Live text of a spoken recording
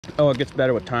Oh, it gets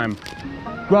better with time.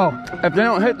 Bro, if they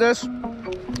don't hit this,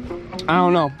 I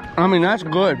don't know. I mean, that's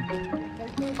good.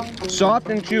 Soft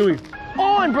and chewy.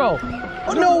 On, bro.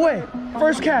 Oh, no way.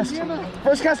 First cast.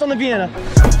 First cast on the Vienna.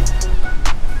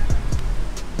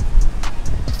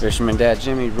 Fisherman Dad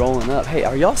Jimmy rolling up. Hey,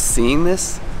 are y'all seeing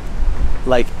this?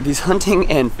 Like, these hunting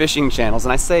and fishing channels,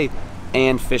 and I say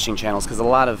and fishing channels because a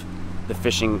lot of the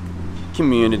fishing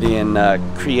community and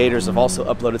creators have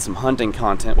also uploaded some hunting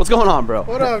content. What's going on, bro?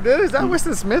 What up, dude? Is that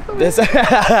Westin Smith over this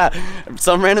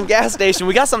some random gas station.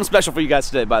 We got something special for you guys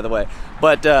today, by the way.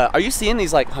 But are you seeing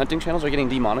these like hunting channels are getting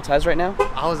demonetized right now?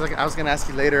 I was gonna ask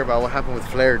you later about what happened with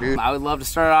Flair, dude. I would love to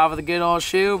start off with a good old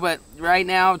shoe, but right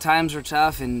now times are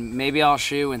tough, and maybe I'll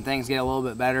shoe when things get a little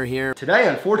bit better here. Today,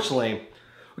 unfortunately,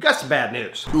 we got some bad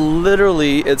news.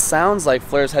 Literally, it sounds like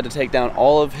Flair's had to take down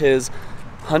all of his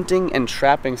hunting and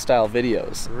trapping style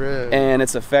videos. Really? And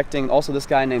it's affecting also this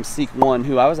guy named Seek1,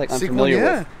 who I was like unfamiliar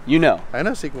with. You know. I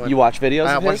know Seek1. You watch videos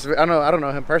of his? I don't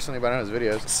know him personally, but I know his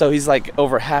videos. So he's like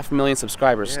over 500,000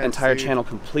 subscribers, Yeah, entire dude. channel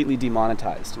completely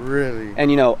demonetized. Really? And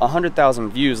you know,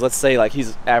 100,000 views, let's say like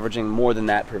he's averaging more than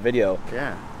that per video.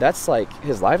 Yeah. That's like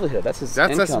his livelihood, that's his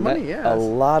income. That's money, yeah. A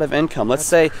lot of income. Let's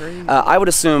say, I would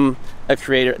assume a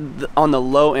creator, on the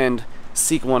low end,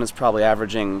 Seek1 is probably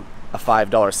averaging a $5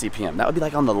 CPM. That would be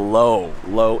like on the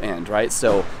low end, right?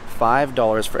 So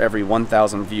 $5 for every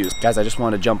 1,000 views. Guys, I just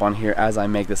wanted to jump on here as I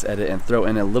make this edit and throw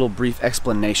in a little brief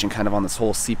explanation kind of on this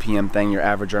whole CPM thing, your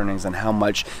average earnings, and how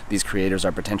much these creators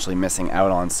are potentially missing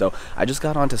out on. So I just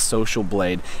got onto Social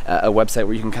Blade, a website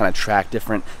where you can kind of track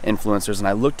different influencers, and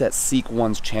I looked at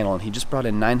Seek1's channel, and he just brought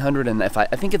in I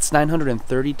think it's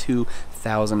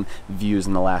 932,000 views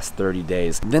in the last 30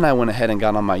 days. Then I went ahead and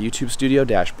got on my YouTube Studio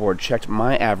dashboard, checked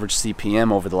my average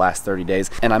CPM over the last 30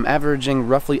 days, and I'm averaging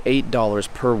roughly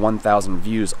 $8 per 1,000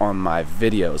 views on my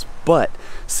videos. But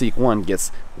Seek1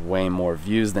 gets way more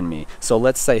views than me. So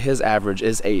let's say his average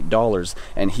is $8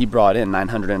 and he brought in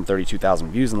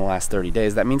 932,000 views in the last 30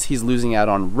 days. That means he's losing out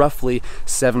on roughly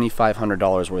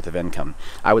 $7,500 worth of income.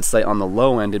 I would say on the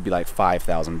low end it'd be like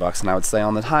 $5,000 and I would say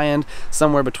on the high end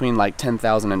somewhere between like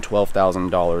 $10,000 and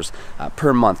 $12,000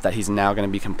 per month that he's now going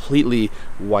to be completely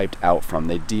wiped out from.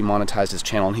 They demonetized his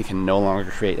channel and he can no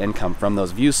longer create income from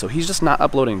those views, so he's just not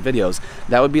uploading videos.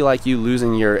 That would be like you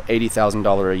losing your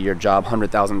 $80,000 a year job,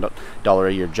 $100,000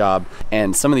 a year job,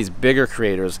 and some of these bigger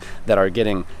creators that are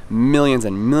getting millions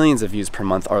and millions of views per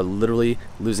month are literally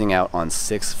losing out on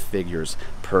 6 figures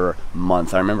per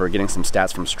month. I remember getting some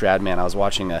stats from Stradman. I was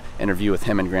watching an interview with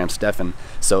him and Graham Stephan.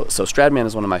 So Stradman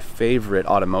is one of my favorite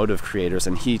automotive creators,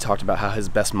 and he talked about how his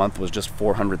best month was just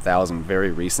 400,000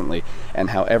 very recently,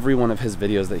 and how every one of his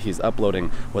videos that he's uploading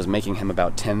was making him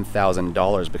about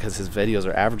 $10,000 because his videos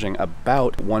are averaging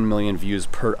about 1 million views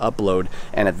per upload,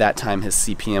 and at that time his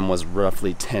CPM was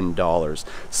roughly $10.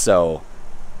 So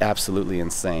absolutely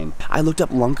insane. I looked up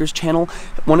Lunker's channel.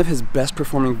 One of his best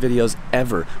performing videos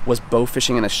ever was bow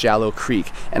fishing in a shallow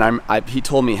creek, and he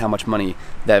told me how much money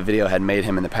that video had made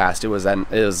him in the past. It was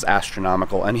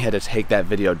astronomical, and he had to take that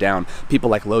video down. People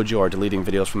like Lojo are deleting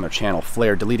videos from their channel.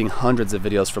 Flair deleting hundreds of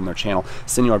videos from their channel.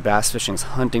 Senior Bass Fishing's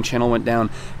hunting channel went down.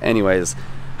 Anyways,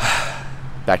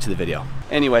 back to the video.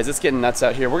 Anyways, it's getting nuts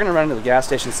out here. We're gonna run into the gas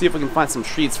station, see if we can find some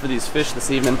treats for these fish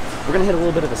this evening. We're gonna hit a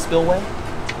little bit of a spillway.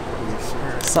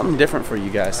 Something different for you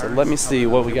guys. So let me see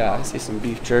what we got. I see some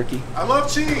beef jerky. I love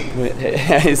cheese.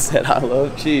 He said, I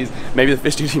love cheese. Maybe the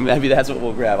fish duty, maybe that's what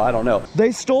we'll grab. I don't know.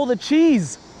 They stole the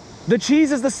cheese. The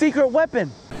cheese is the secret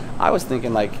weapon. I was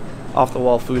thinking like off the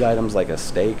wall food items like a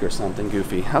steak or something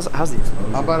goofy. How's the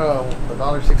exposure? How about a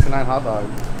 $1.69 hot dog?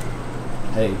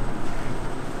 Hey,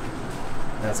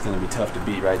 that's gonna be tough to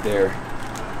beat right there.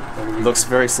 Looks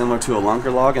very similar to a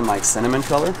Lunker log in like cinnamon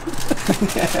color.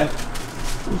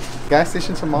 Gas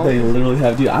station tamales. They literally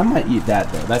have, dude, I might eat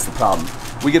that though. That's the problem.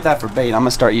 We get that for bait. I'm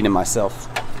gonna start eating it myself.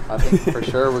 I think for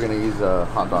sure we're gonna use a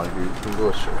hot dog, dude. We can do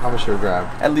a how much should we grab?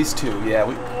 At least 2, yeah.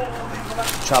 We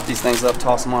chop these things up,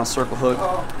 toss them on a circle hook,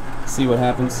 see what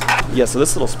happens. Yeah, so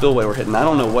this little spillway we're hitting, I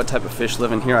don't know what type of fish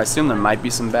live in here. I assume there might be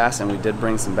some bass, and we did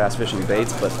bring some bass fishing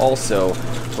baits, but also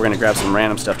we're gonna grab some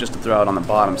random stuff just to throw out on the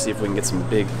bottom, see if we can get some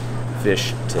big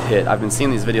fish to hit. I've been seeing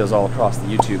these videos all across the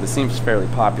YouTube. It seems fairly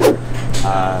popular.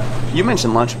 You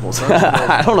mentioned Lunchables.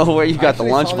 I don't know where you got the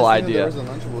Lunchable idea.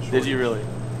 Did you really?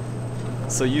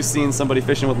 So you seen somebody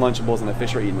fishing with Lunchables and the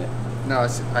fish are eating it? No,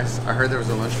 I heard there was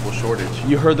a Lunchable shortage.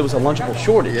 You heard there was a Lunchable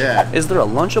shortage? Yeah. Is there a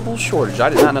Lunchable shortage? I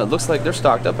did not know. It looks like they're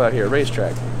stocked up out here at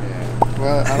Racetrac. Yeah.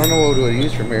 Well, I don't know what we would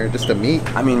use from here. Just the meat.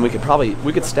 I mean, we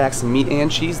could stack some meat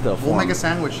and cheese though. We'll make a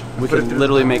sandwich. We could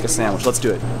literally make a sandwich. Let's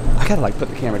do it. I gotta like put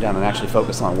the camera down and actually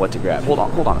focus on what to grab. Hold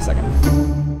on a second.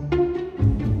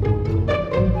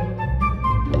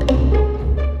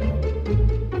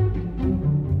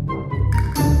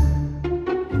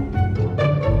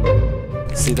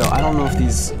 I don't know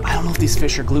if these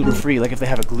fish are gluten-free, like if they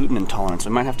have a gluten intolerance.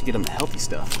 We might have to get them the healthy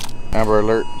stuff. Amber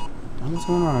alert. What's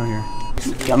going on out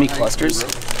here? Gummy clusters.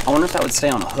 I wonder if that would stay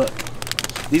on a hook.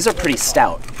 These are pretty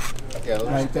stout. Yeah,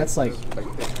 Right, that's like,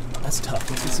 that's tough.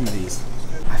 Let's get some of these.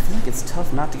 I feel like it's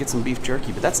tough not to get some beef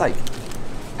jerky, but that's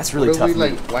really what tough. If we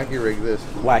meat. like wacky rig this?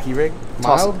 Wacky rig?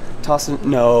 Mild? Toss it.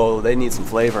 No, they need some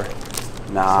flavor.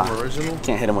 Nah, Some original?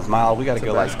 can't hit them with mild. We gotta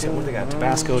go like, Tabasco? what they got?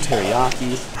 Tabasco,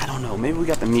 teriyaki. I don't know. Maybe we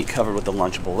got the meat covered with the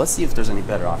Lunchable. Let's see if there's any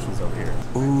better options over here.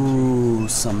 Ooh,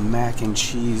 some mac and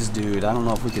cheese, dude. I don't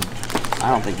know if we could. I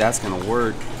don't think that's gonna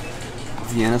work.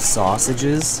 Vienna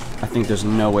sausages. I think there's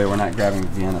no way we're not grabbing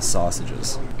Vienna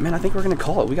sausages. Man, I think we're gonna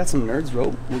call it. We got some Nerds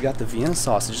rope. We got the Vienna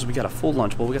sausages. We got a full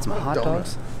Lunchable. We got some hot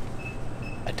dogs.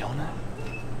 A donut.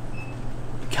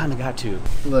 Kinda got to.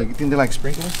 Look, you think they like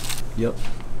sprinkles? Yep.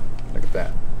 Look at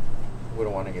that. We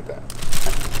don't want to get that.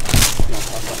 You want to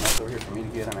toss something else over here for me to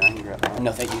get? I mean, I can grab that.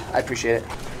 No, thank you. I appreciate it.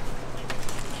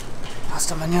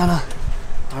 Hasta mañana.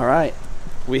 All right.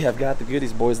 We have got the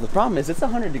goodies, boys. The problem is it's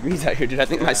 100 degrees out here, dude. I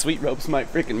think my sweet ropes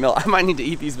might freaking melt. I might need to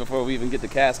eat these before we even get the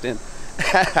cast in.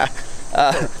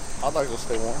 Hot dogs will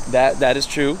stay warm. That is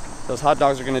true. Those hot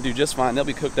dogs are going to do just fine. They'll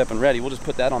be cooked up and ready. We'll just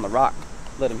put that on the rock.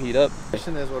 Let them heat up. The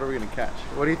question is, what are we gonna catch?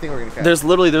 What do you think we're gonna catch?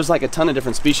 There's like a ton of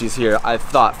different species here. I've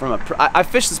thought I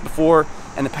fished this before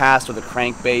in the past with a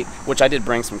crankbait, which I did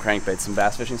bring some crankbaits, some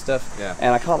bass fishing stuff. Yeah.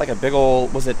 And I caught like a big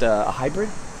old, was it a hybrid?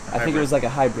 I think it was like a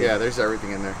hybrid. Yeah, there's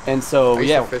everything in there. And so I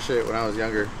used to fish it when I was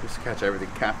younger. Used to catch everything: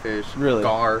 catfish, really,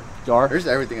 gar. There's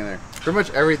everything in there. Pretty much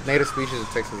every native species of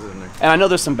Texas is in there. And I know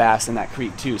there's some bass in that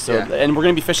creek too. So and we're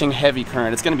gonna be fishing heavy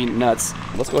current. It's gonna be nuts.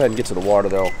 Let's go ahead and get to the water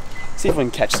though. See if we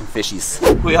can catch some fishies.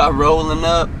 We are rolling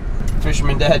up.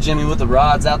 Fisherman Dad Jimmy with the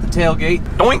rods out the tailgate.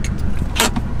 Doink!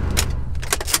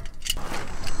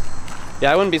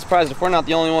 Yeah, I wouldn't be surprised if we're not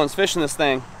the only ones fishing this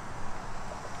thing.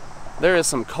 There is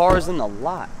some cars in the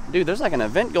lot. Dude, there's like an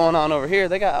event going on over here.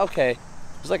 They got, okay,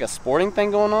 there's like a sporting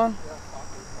thing going on.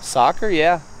 Soccer,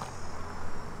 yeah.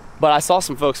 But I saw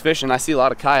some folks fishing. I see a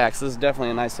lot of kayaks. This is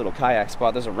definitely a nice little kayak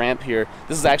spot. There's a ramp here.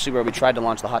 This is actually where we tried to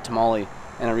launch the hot tamale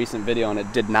in a recent video, and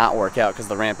it did not work out because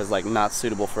the ramp is like not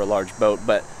suitable for a large boat,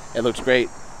 but it looks great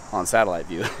on satellite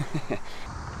view.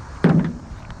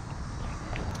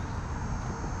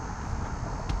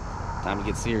 Time to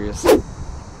get serious.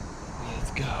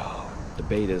 Let's go. The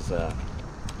bait is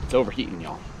it's overheating,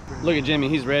 y'all. Look at Jimmy,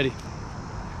 he's ready.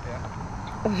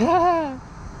 Yeah.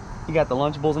 You got the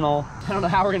Lunchables and all. I don't know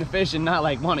how we're gonna fish and not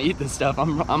like want to eat this stuff.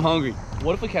 I'm hungry.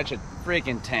 What if we catch a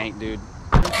freaking tank, dude?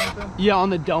 Yeah, on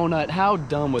the donut. How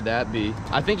dumb would that be?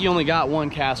 I think you only got one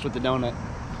cast with the donut.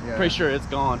 Yeah. Pretty sure it's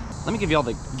gone. Let me give you all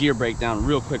the gear breakdown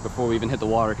real quick before we even hit the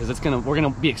water, because we're gonna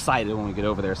be excited when we get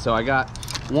over there. So I got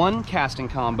one casting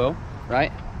combo,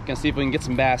 right? Gonna see if we can get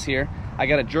some bass here. I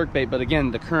got a jerkbait, but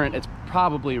again, the current, it's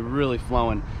probably really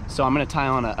flowing. So I'm gonna tie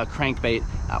on a crankbait.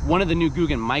 One of the new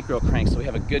Guggen micro cranks, so we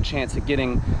have a good chance of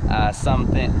getting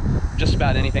something, just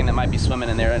about anything that might be swimming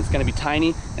in there. And it's gonna be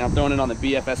tiny, and I'm throwing it on the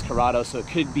BFS Corrado, so it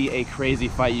could be a crazy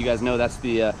fight. You guys know that's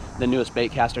the newest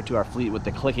bait caster to our fleet with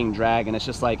the clicking drag, and it's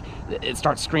just like, it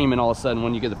starts screaming all of a sudden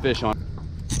when you get the fish on.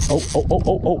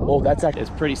 Oh, that's actually, it's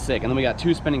pretty sick. And then we got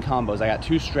two spinning combos. I got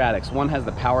two Stratics. One has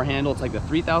the power handle. It's like the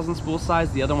 3000 spool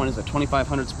size. The other one is a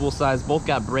 2500 spool size. Both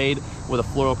got braid with a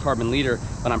fluorocarbon leader,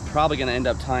 but I'm probably gonna end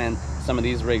up tying some of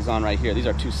these rigs on right here. These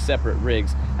are two separate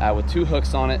rigs with two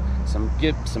hooks on it, some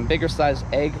bigger sized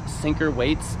egg sinker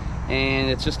weights, and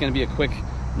it's just gonna be a quick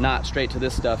knot straight to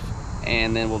this stuff,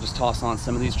 and then we'll just toss on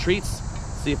some of these treats,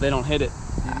 see if they don't hit it.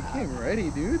 Dude, you came ready,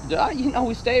 dude. You know,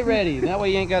 we stay ready. That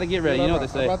way you ain't got to get ready. You know what they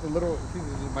say. I brought the little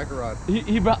micro rod.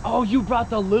 He brought, oh, you brought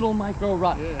the little micro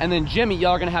rod. Yeah. And then Jimmy,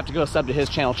 y'all are going to have to go sub to his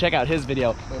channel. Check out his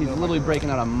video. He's literally breaking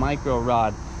out a micro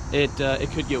rod. It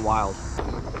could get wild.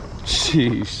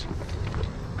 Sheesh.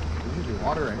 There's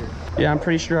water right here. Yeah, I'm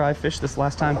pretty sure I fished this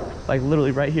last time. Like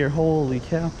literally right here. Holy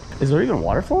cow. Is there even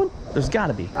water flowing? There's got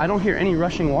to be. I don't hear any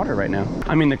rushing water right now.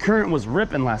 I mean, the current was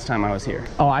ripping last time I was here.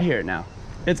 Oh, I hear it now.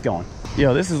 It's going.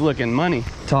 Yo, this is looking money.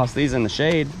 Toss these in the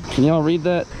shade. Can y'all read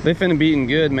that? They finna be eating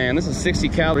good, man. This is 60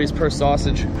 calories per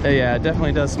sausage. Yeah, it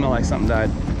definitely does smell like something died.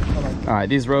 All right,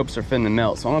 these ropes are finna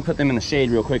melt, so I'm gonna put them in the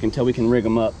shade real quick until we can rig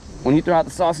them up. When you throw out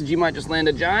the sausage, you might just land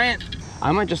a giant.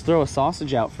 I might just throw a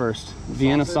sausage out first.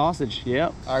 Vienna sausage,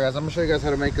 yep. All right, guys, I'm gonna show you guys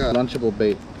how to make a Lunchable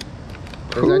bait.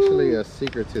 There's actually a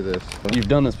secret to this. You've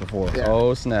done this before. Yeah.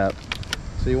 Oh, snap.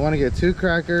 So you want to get 2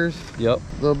 crackers. Yep.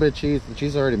 A little bit of cheese. The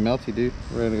cheese is already melty, dude.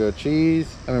 We're gonna go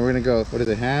cheese. I mean, we're gonna go, what is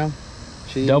it, ham?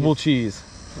 Cheese. Double cheese.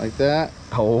 Like that.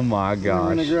 Oh my gosh.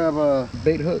 We're gonna grab a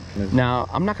bait hook. Now,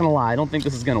 I'm not gonna lie, I don't think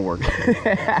this is gonna work.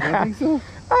 I think so.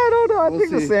 I don't know. I We'll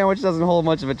think the see. sandwich doesn't hold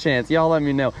much of a chance. Y'all let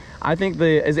me know. I think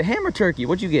is it ham or turkey?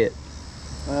 What'd you get?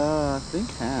 I think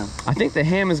ham. I think the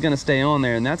ham is gonna stay on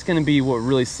there, and that's gonna be what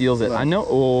really seals it. Look. I know.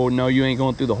 Oh no, you ain't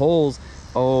going through the holes.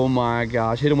 Oh my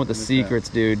gosh, hit him with the secrets,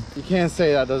 dude. You can't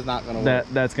say that does not gonna work.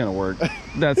 That's gonna work.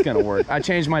 That's gonna work. I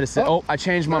changed my decision. Oh, I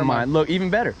changed my mind. Look, even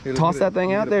better. Here, Toss that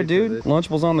thing out there, dude.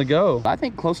 Lunchables on the go. I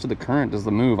think close to the current is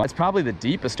the move. It's probably the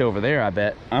deepest over there, I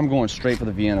bet. I'm going straight for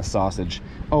the Vienna sausage.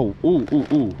 Oh, ooh, ooh,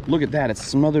 ooh. Look at that. It's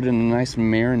smothered in a nice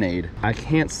marinade. I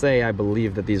can't say I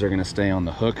believe that these are gonna stay on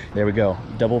the hook. There we go.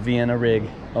 Double Vienna rig.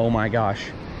 Oh my gosh.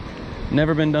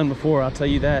 Never been done before, I'll tell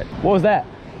you that. What was that?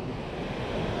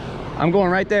 I'm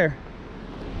going right there.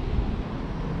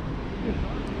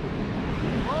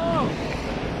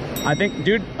 I think,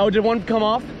 dude, oh, did one come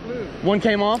off? One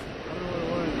came off?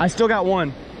 I still got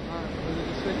one.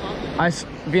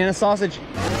 Vienna sausage.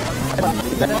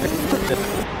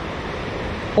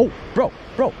 Oh, bro.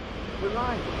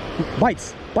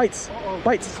 Bites.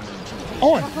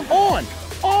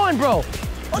 On, bro.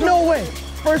 No way.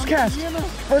 First cast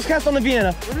on the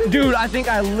Vienna. Dude, I think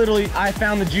I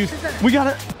found the juice. We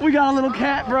got a little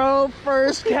cat, bro.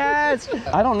 First cast.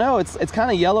 I don't know, it's kind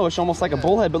of yellowish, almost like a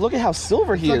bullhead, but look at how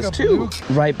silver he is too.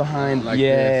 Right behind, like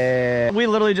yeah. This. We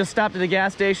literally just stopped at the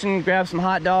gas station, grabbed some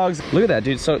hot dogs. Look at that,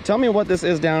 dude. So tell me what this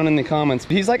is down in the comments.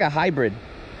 He's like a hybrid.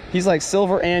 He's like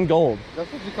silver and gold.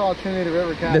 That's what you call a Trinity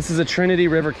River cat. This is a Trinity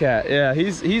River cat. Yeah,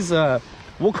 he's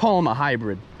we'll call him a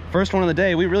hybrid. First one of the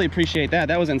day. We really appreciate that.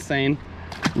 That was insane.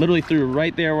 Literally threw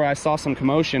right there where I saw some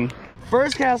commotion.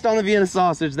 First cast on the Vienna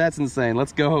sausage. That's insane.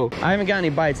 Let's go. I haven't got any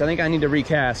bites. I think I need to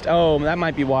recast. Oh, that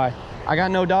might be why. I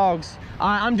got no dogs.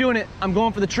 I'm doing it. I'm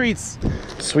going for the treats.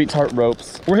 Sweet tart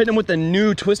ropes. We're hitting with the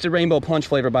new Twisted Rainbow Punch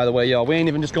flavor, by the way, y'all. We ain't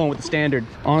even just going with the standard.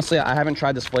 Honestly, I haven't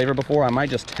tried this flavor before. I might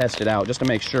just test it out just to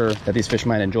make sure that these fish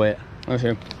might enjoy it. Let's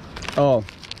see. Oh,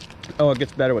 it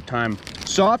gets better with time.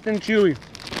 Soft and chewy.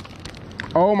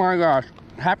 Oh my gosh.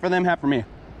 Half for them, half for me.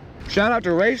 Shout out to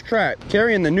Racetrac,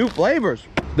 carrying the new flavors.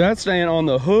 That's staying on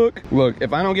the hook. Look,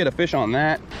 if I don't get a fish on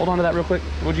that, hold on to that real quick,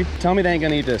 would you? Tell me they ain't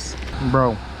gonna eat this.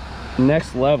 Bro.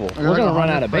 Next level. We're gonna run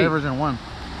out of bait. Flavors in one.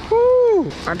 Woo!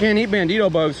 I can't eat bandito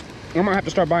bugs. I might have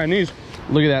to start buying these.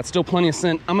 Look at that, still plenty of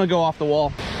scent. I'm gonna go off the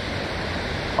wall.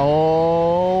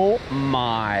 Oh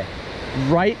my.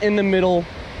 Right in the middle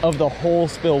of the whole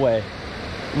spillway.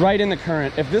 Right in the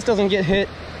current. If this doesn't get hit,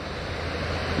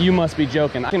 you must be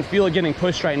joking. I can feel it getting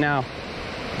pushed right now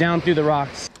down through the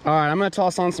rocks. All right, I'm gonna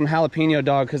toss on some jalapeno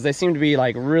dog because they seem to be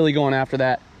like really going after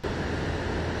that.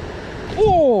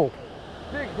 Oh,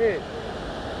 big hit.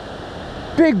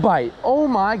 Big bite. Oh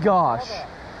my gosh.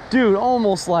 Dude,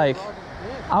 almost like,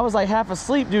 I was like half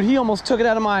asleep, dude. He almost took it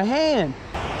out of my hand.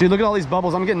 Dude, look at all these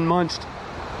bubbles. I'm getting munched.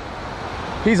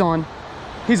 He's on.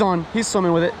 He's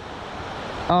swimming with it.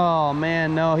 Oh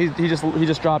man, no, he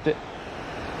just dropped it.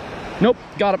 Nope,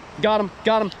 got him,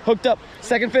 hooked up.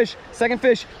 Second fish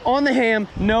on the ham.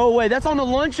 No way, that's on the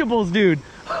Lunchables, dude.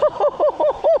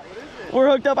 We're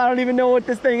hooked up. I don't even know what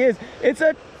this thing is. It's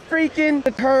a freaking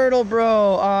turtle,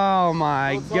 bro. Oh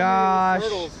my gosh.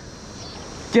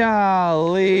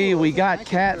 Golly, we got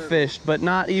catfished, but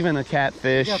not even a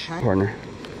catfish. Partner.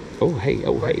 Oh hey.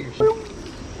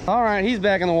 All right, he's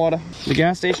back in the water. The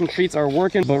gas station treats are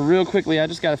working, but real quickly, I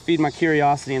just gotta feed my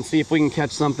curiosity and see if we can catch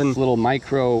something. A little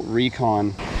micro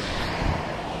recon.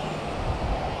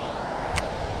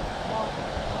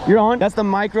 You're on? That's the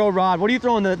micro rod. What are you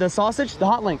throwing, the sausage? The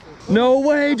hot link? No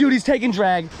way, dude, he's taking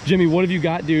drag. Jimmy, what have you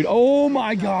got, dude? Oh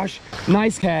my gosh,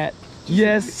 nice cat.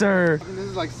 Yes, sir. This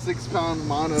is like 6 pound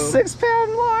mono. 6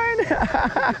 pound line.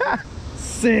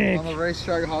 Sick. On the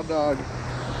Racetrac hot dog.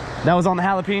 That was on the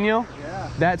jalapeno? Yeah.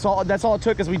 That's all it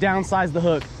took is we downsized the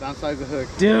hook. Downsized the hook.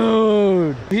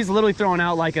 Dude. He's literally throwing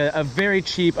out like a very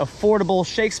cheap, affordable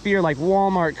Shakespeare like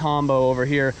Walmart combo over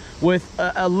here with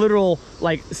a literal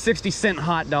like 60-cent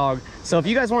hot dog. So if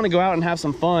you guys want to go out and have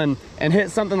some fun and hit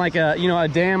something like a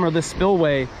dam or the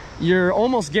spillway, you're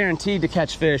almost guaranteed to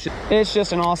catch fish. It's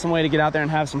just an awesome way to get out there and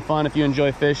have some fun if you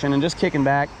enjoy fishing and just kicking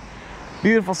back.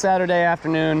 Beautiful Saturday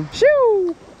afternoon.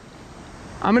 Shoo!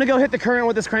 I'm gonna go hit the current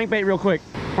with this crankbait real quick.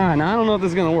 All right, now I don't know if this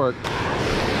is gonna work.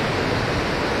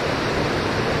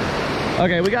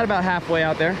 Okay, we got about halfway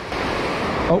out there.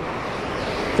 Oh,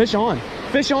 fish on,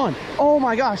 fish on. Oh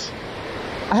my gosh,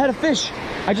 I had a fish.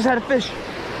 I just had a fish.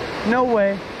 No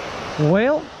way.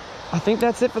 Well, I think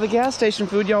that's it for the gas station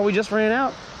food, y'all. We just ran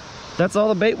out. That's all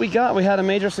the bait we got. We had a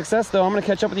major success though. I'm gonna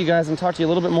catch up with you guys and talk to you a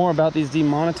little bit more about these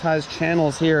demonetized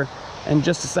channels here in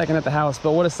just a second at the house.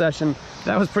 But what a session.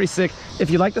 That was pretty sick. If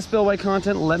you like the Spillway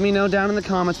content, let me know down in the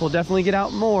comments. We'll definitely get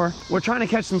out more. We're trying to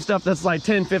catch some stuff that's like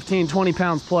 10, 15, 20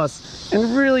 pounds plus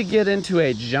and really get into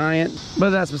a giant,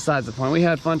 but that's besides the point. We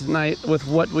had fun tonight with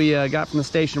what we got from the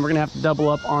station. We're gonna have to double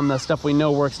up on the stuff we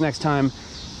know works next time.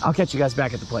 I'll catch you guys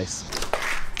back at the place.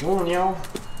 Come on, y'all.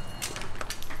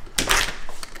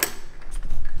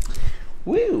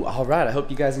 Woo! All right, I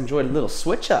hope you guys enjoyed a little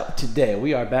switch up today.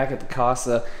 We are back at the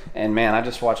Casa, and man, I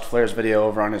just watched Flair's video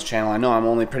over on his channel. I know I'm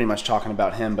only pretty much talking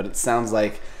about him, but it sounds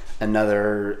like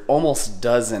another almost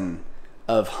dozen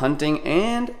of hunting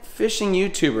and fishing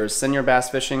YouTubers. Senior Bass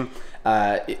Fishing,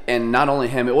 and not only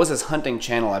him, it was his hunting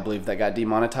channel, I believe, that got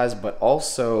demonetized, but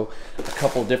also a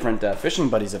couple different fishing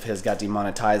buddies of his got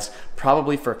demonetized,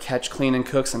 probably for catch, clean, and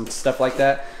cooks and stuff like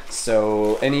that.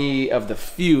 So any of the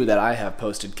few that I have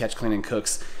posted catch, clean, and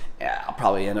cooks, yeah, I'll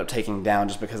probably end up taking down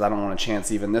just because I don't want to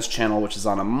chance even this channel, which is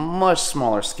on a much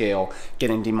smaller scale,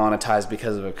 getting demonetized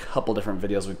because of a couple different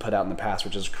videos we put out in the past,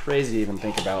 which is crazy to even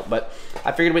think about. But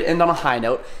I figured we'd end on a high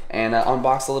note and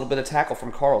unbox a little bit of tackle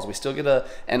from Karl's. We still get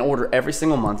an order every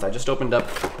single month. I just opened up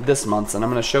this month's, and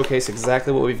I'm going to showcase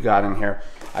exactly what we've got in here.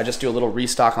 I just do a little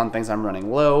restock on things I'm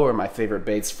running low, or my favorite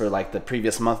baits for like the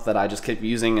previous month that I just keep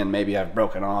using and maybe I've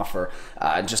broken off, or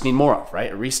just need more of,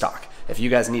 right? A restock. If you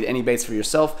guys need any baits for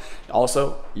yourself,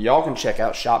 also, y'all can check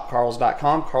out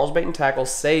shopkarls.com. Karl's Bait and Tackle.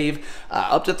 Save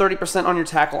up to 30% on your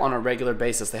tackle on a regular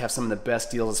basis. They have some of the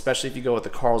best deals, especially if you go with the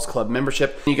Karl's Club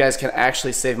membership. You guys can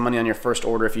actually save money on your first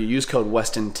order if you use code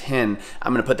Westin10.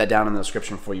 I'm going to put that down in the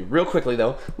description for you. Real quickly,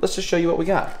 though, let's just show you what we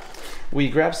got. We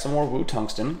grabbed some more Woo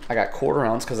Tungsten. I got 1/4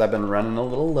 ounce because I've been running a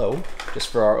little low just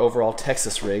for our overall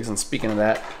Texas rigs. And speaking of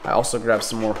that, I also grabbed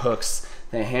some more hooks.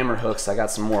 The hammer hooks, I got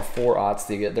some more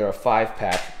 4/0s. They're a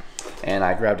 5-pack, and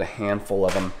I grabbed a handful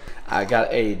of them. I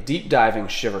got a deep diving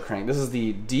shiver crank. This is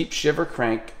the deep shiver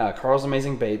crank, Karl's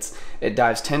Amazing Baits. It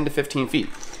dives 10 to 15 feet.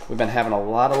 We've been having a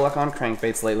lot of luck on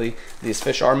crankbaits lately. These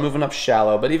fish are moving up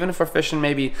shallow, but even if we're fishing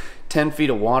maybe 10 feet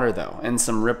of water though, and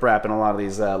some riprap in a lot of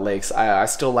these lakes, I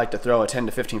still like to throw a 10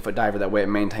 to 15 foot diver. That way it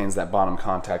maintains that bottom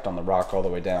contact on the rock all the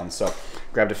way down. So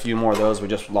grabbed a few more of those. We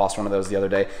just lost one of those the other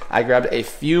day. I grabbed a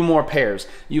few more pairs.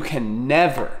 You can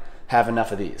never have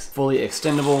enough of these. Fully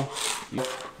extendable,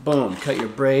 boom, cut your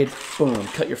braid, boom,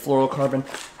 cut your fluorocarbon,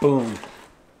 boom,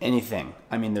 anything.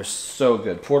 I mean, they're so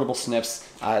good. Portable snips,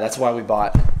 that's why we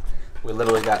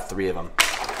literally got 3 of them.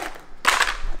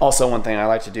 Also, one thing I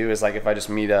like to do is, like, if I just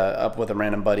meet up with a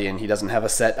random buddy and he doesn't have a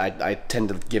set, I tend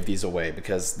to give these away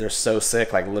because they're so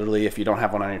sick. Like, literally, if you don't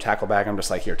have one on your tackle bag, I'm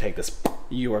just like, here, take this.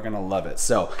 You are gonna love it.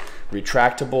 So,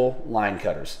 retractable line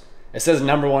cutters. It says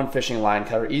 #1 fishing line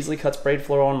cutter, easily cuts braid,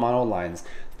 fluoro, and mono lines.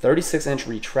 36-inch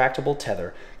retractable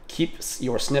tether, keeps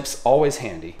your snips always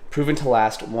handy. Proven to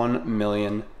last 1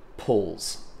 million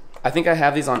pulls. I think I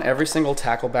have these on every single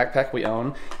tackle backpack we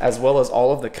own, as well as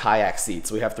all of the kayak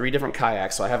seats. We have 3 different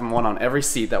kayaks, so I have one on every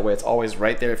seat. That way it's always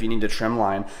right there if you need to trim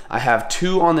line. I have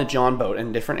 2 on the John boat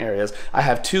in different areas. I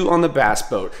have 2 on the Bass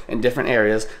boat in different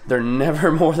areas. They're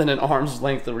never more than an arm's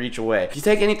length to reach away. If you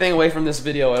take anything away from this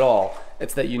video at all,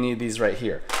 it's that you need these right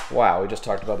here. Wow, we just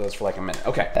talked about those for like a minute.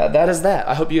 Okay, that is that.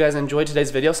 I hope you guys enjoyed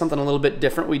today's video, something a little bit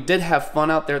different. We did have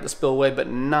fun out there at the Spillway, but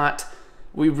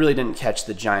we really didn't catch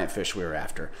the giant fish we were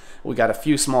after. We got a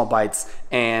few small bites,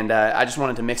 and I just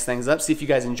wanted to mix things up, see if you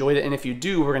guys enjoyed it, and if you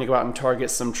do, we're gonna go out and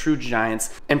target some true giants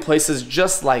in places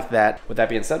just like that. With that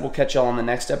being said, we'll catch y'all on the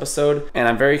next episode, and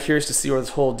I'm very curious to see where this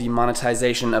whole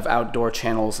demonetization of outdoor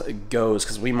channels goes,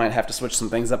 because we might have to switch some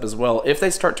things up as well. If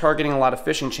they start targeting a lot of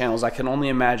fishing channels, I can only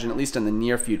imagine, at least in the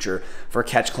near future, for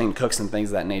catch, clean, cooks, and things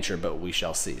of that nature, but we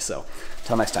shall see. So,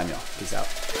 till next time, y'all. Peace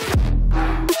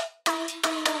out.